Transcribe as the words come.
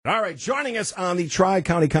All right, joining us on the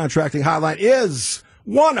Tri-County Contracting Hotline is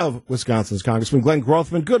one of Wisconsin's Congressman, Glenn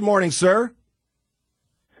Grothman. Good morning, sir.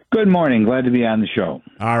 Good morning. Glad to be on the show.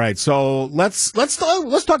 All right, so let's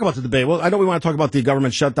talk about the debate. Well, I know we want to talk about the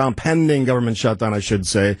government shutdown, pending government shutdown, I should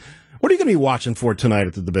say. What are you going to be watching for tonight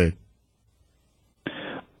at the debate?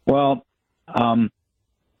 Well,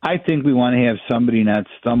 I think we want to have somebody not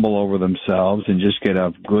stumble over themselves and just get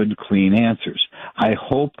up good, clean answers. I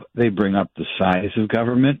hope they bring up the size of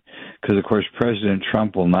government because, of course, President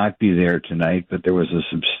Trump will not be there tonight, but there was a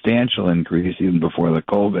substantial increase even before the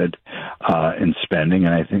COVID in spending,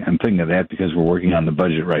 and I'm thinking of that because we're working on the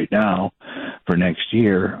budget right now for next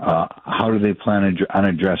year. How do they plan on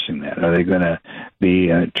addressing that? Are they going to be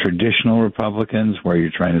traditional Republicans where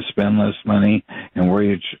you're trying to spend less money and where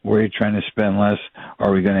you're trying to spend less? Or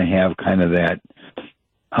are we going to have kind of that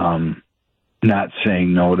not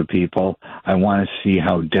saying no to people? I want to see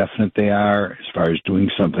how definite they are as far as doing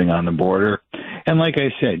something on the border. And like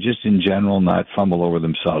I said, just in general, not fumble over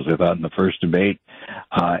themselves. I thought in the first debate,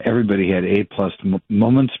 everybody had A-plus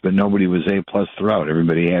moments, but nobody was A-plus throughout.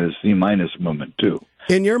 Everybody had a C-minus moment, too.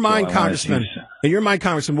 In your mind, Congressman,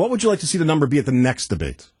 what would you like to see the number be at the next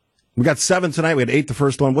debate? We got 7 tonight. We had 8 the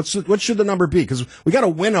first one. What should the number be? Because we got to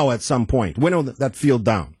winnow at some point. Winnow that field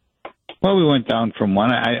down. Well, we went down from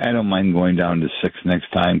 1. I don't mind going down to 6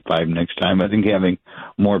 next time, 5 next time. I think having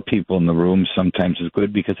more people in the room sometimes is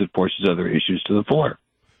good because it forces other issues to the fore.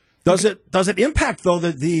 Does it impact, though,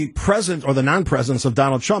 the presence or the non-presence of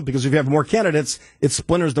Donald Trump? Because if you have more candidates, it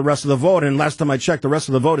splinters the rest of the vote. And last time I checked, the rest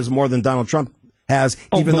of the vote is more than Donald Trump has.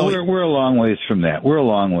 Even though we're a long ways from that.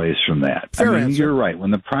 Fair answer. You're right.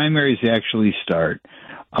 When the primaries actually start,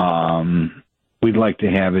 we'd like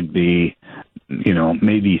to have it be,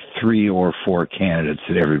 maybe 3 or 4 candidates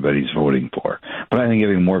that everybody's voting for. But I think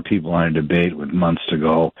having more people on a debate with months to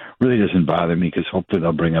go really doesn't bother me because hopefully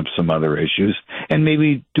they'll bring up some other issues and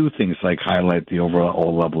maybe do things like highlight the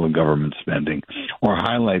overall level of government spending or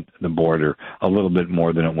highlight the border a little bit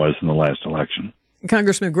more than it was in the last election.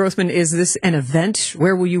 Congressman Grothman, is this an event?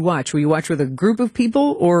 Where will you watch? Will you watch with a group of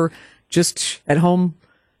people or just at home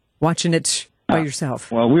watching it by yourself?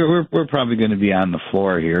 Well, we're probably going to be on the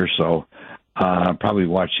floor here, so probably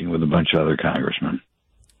watching with a bunch of other congressmen.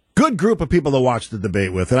 Good group of people to watch the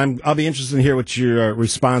debate with, and I'll be interested to hear what your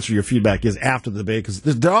response or your feedback is after the debate, because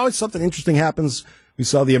there's always something interesting happens. We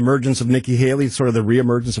saw the emergence of Nikki Haley, sort of the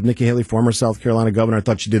reemergence of Nikki Haley, former South Carolina governor. I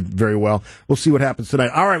thought she did very well. We'll see what happens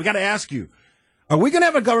tonight. All right, we got to ask you, are we going to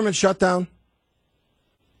have a government shutdown?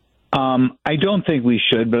 I don't think we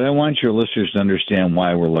should, but I want your listeners to understand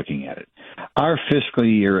why we're looking at it. Our fiscal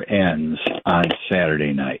year ends on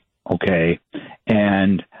Saturday night, okay?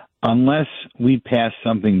 And unless we pass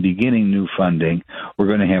something beginning new funding, we're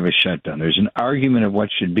going to have a shutdown. There's an argument of what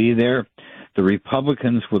should be there. The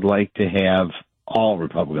Republicans would like to have, all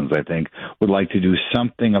Republicans, I think, would like to do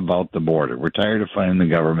something about the border. We're tired of funding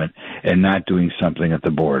the government and not doing something at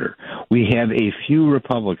the border. We have a few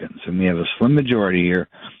Republicans, and we have a slim majority here.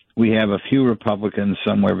 We have a few Republicans,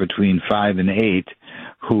 somewhere between 5 and 8,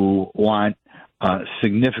 who want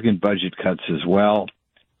significant budget cuts as well.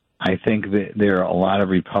 I think that there are a lot of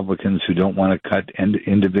Republicans who don't want to cut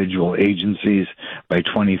individual agencies by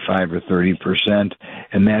 25 or 30%,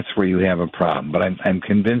 and that's where you have a problem. But I'm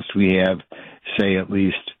convinced we have, say, at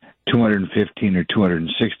least 215 or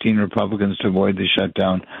 216 Republicans to avoid the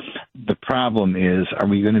shutdown. The problem is, are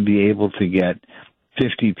we going to be able to get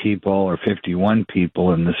 50 people or 51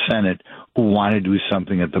 people in the Senate who want to do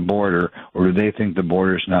something at the border, or do they think the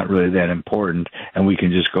border is not really that important and we can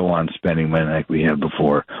just go on spending money like we have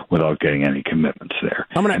before without getting any commitments there?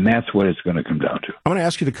 And that's what it's going to come down to. I'm going to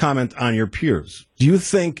ask you to comment on your peers. Do you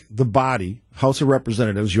think the body, House of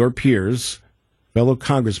Representatives, your peers, fellow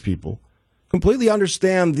congresspeople, completely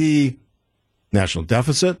understand the national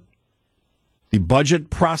deficit, the budget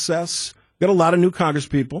process? We've got a lot of new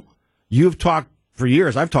congresspeople. You've talked for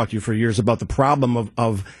years, I've talked to you for years about the problem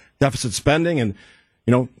of deficit spending. And,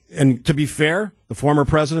 and to be fair, the former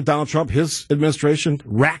president, Donald Trump, his administration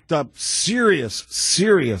racked up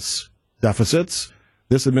serious deficits.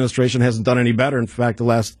 This administration hasn't done any better. In fact, the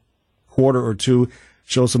last quarter or two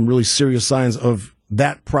shows some really serious signs of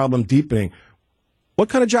that problem deepening. What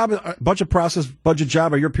kind of job, budget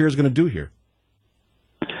job are your peers going to do here?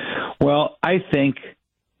 Well, I think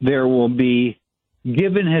there will be,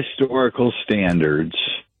 given historical standards,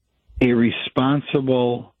 a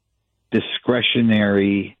responsible,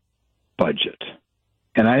 discretionary budget.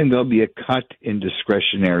 And I think there'll be a cut in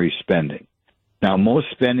discretionary spending. Now, most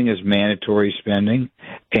spending is mandatory spending,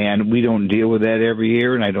 and we don't deal with that every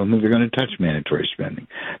year, and I don't think they're going to touch mandatory spending.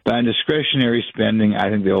 But on discretionary spending, I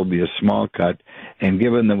think there will be a small cut, and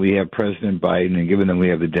given that we have President Biden and given that we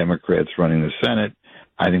have the Democrats running the Senate,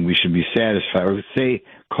 I think we should be satisfied. I would say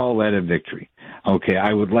call that a victory. Okay,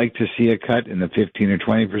 I would like to see a cut in the 15 or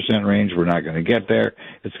 20% range. We're not going to get there.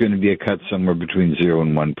 It's going to be a cut somewhere between 0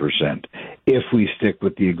 and 1% if we stick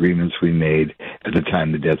with the agreements we made at the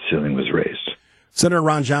time the debt ceiling was raised. Senator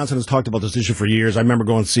Ron Johnson has talked about this issue for years. I remember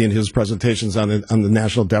going and seeing his presentations on the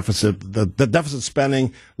national deficit, the deficit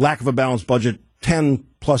spending, lack of a balanced budget 10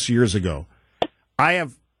 plus years ago. I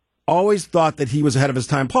have always thought that he was ahead of his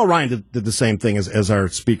time. Paul Ryan did the same thing as our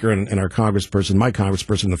speaker and our congressperson, my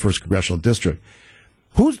congressperson in the 1st Congressional District.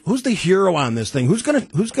 Who's the hero on this thing? Who's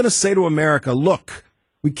gonna say to America, look,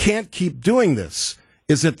 we can't keep doing this?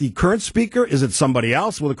 Is it the current speaker? Is it somebody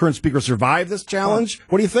else? Will the current speaker survive this challenge?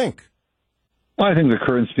 What do you think? Well, I think the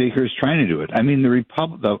current speaker is trying to do it. I mean,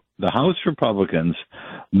 the House Republicans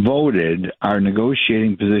voted our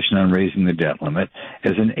negotiating position on raising the debt limit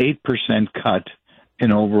as an 8% cut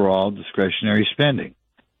in overall discretionary spending.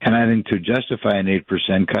 And I think to justify an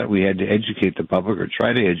 8% cut, we had to educate the public or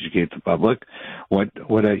try to educate the public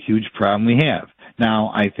what a huge problem we have.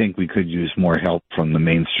 Now, I think we could use more help from the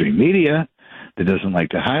mainstream media that doesn't like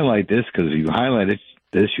to highlight this, because if you highlight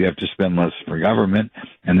this, you have to spend less for government,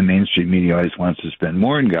 and the mainstream media always wants to spend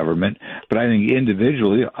more in government. But I think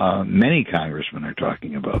individually, many congressmen are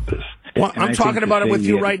talking about this. Well, I'm talking about it with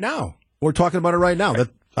you right now. We're talking about it right now.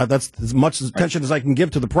 That's as much attention as I can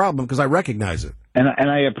give to the problem, because I recognize it. And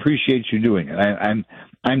I appreciate you doing it.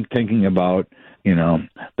 I'm thinking about,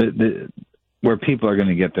 where people are going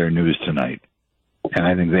to get their news tonight. And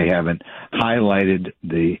I think they haven't highlighted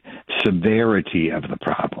the severity of the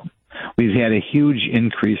problem. We've had a huge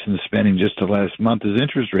increase in spending just the last month as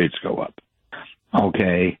interest rates go up.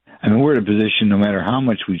 Okay. I mean, we're in a position, no matter how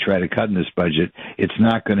much we try to cut in this budget, it's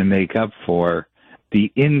not going to make up for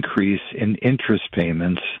the increase in interest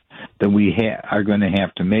payments that we are going to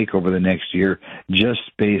have to make over the next year, just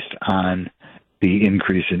based on the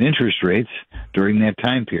increase in interest rates during that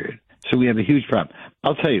time period. So we have a huge problem.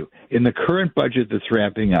 I'll tell you, in the current budget that's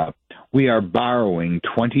wrapping up, we are borrowing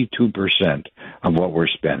 22% of what we're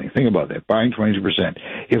spending. Think about that, borrowing 22%.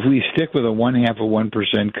 If we stick with a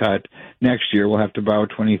 0.5% cut next year, we'll have to borrow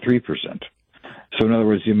 23%. So in other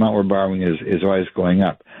words, the amount we're borrowing is always going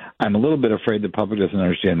up. I'm a little bit afraid the public doesn't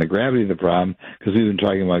understand the gravity of the problem, because we've been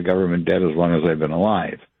talking about government debt as long as I've been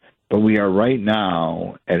alive. But we are right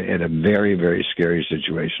now at a very, very scary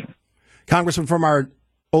situation. Congressman, from our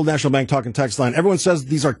Old National Bank talking text line, everyone says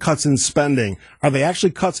these are cuts in spending. Are they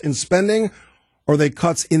actually cuts in spending, or are they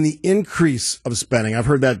cuts in the increase of spending? I've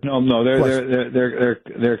heard that. No,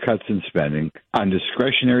 they're cuts in spending on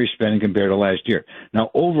discretionary spending compared to last year. Now,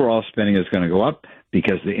 overall spending is going to go up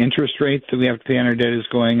because the interest rates that we have to pay on our debt is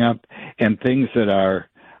going up, and things that are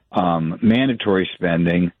mandatory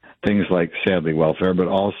spending, things like, sadly, welfare, but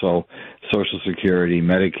also Social Security,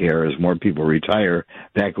 Medicare, as more people retire,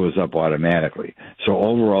 that goes up automatically. So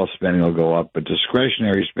overall spending will go up, but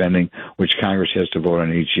discretionary spending, which Congress has to vote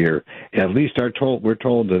on each year, at least we're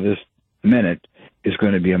told to this minute, is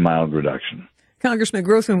going to be a mild reduction. Congressman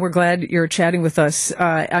Grothman, we're glad you're chatting with us.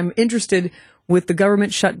 I'm interested, with the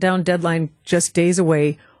government shutdown deadline just days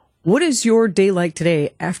away, what is your day like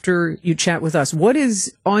today after you chat with us? What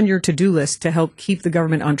is on your to-do list to help keep the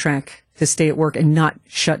government on track to stay at work and not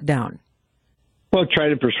shut down? Well, try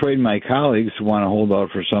to persuade my colleagues who want to hold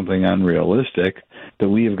out for something unrealistic that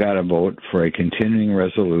we have got to vote for a continuing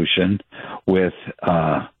resolution with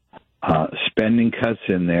spending cuts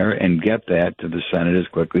in there and get that to the Senate as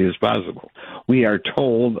quickly as possible. We are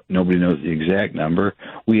told, nobody knows the exact number,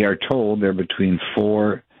 we are told there are between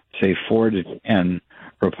 4 to 10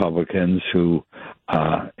 Republicans who,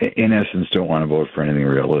 in essence, don't want to vote for anything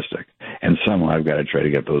realistic. And somehow I've got to try to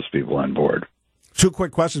get those people on board. 2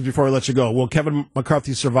 quick questions before I let you go. Will Kevin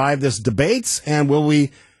McCarthy survive this debate, and will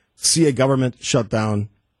we see a government shutdown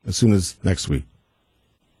as soon as next week?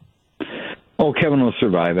 Oh, Kevin will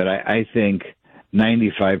survive it. I think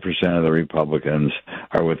 95% of the Republicans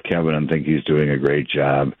are with Kevin and think he's doing a great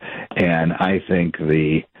job. And I think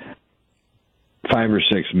the 5 or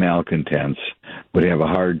 6 malcontents would have a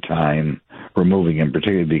hard time removing him,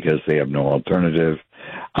 particularly because they have no alternative.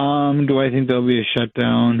 Do I think there'll be a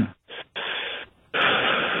shutdown?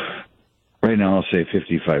 Right now, I'll say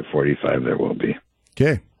 55-45 there will be.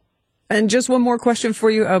 Okay. And just one more question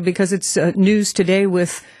for you, because it's news today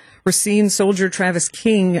with Racine soldier Travis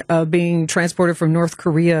King being transported from North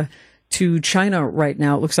Korea to China right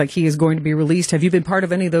now. It looks like he is going to be released. Have you been part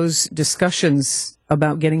of any of those discussions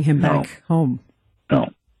about getting him back home?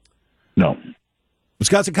 No.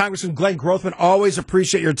 Wisconsin Congressman Glenn Grothman, always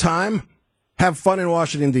appreciate your time. Have fun in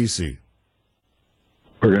Washington, D.C.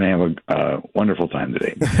 We're going to have a wonderful time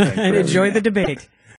today. And enjoy the debate.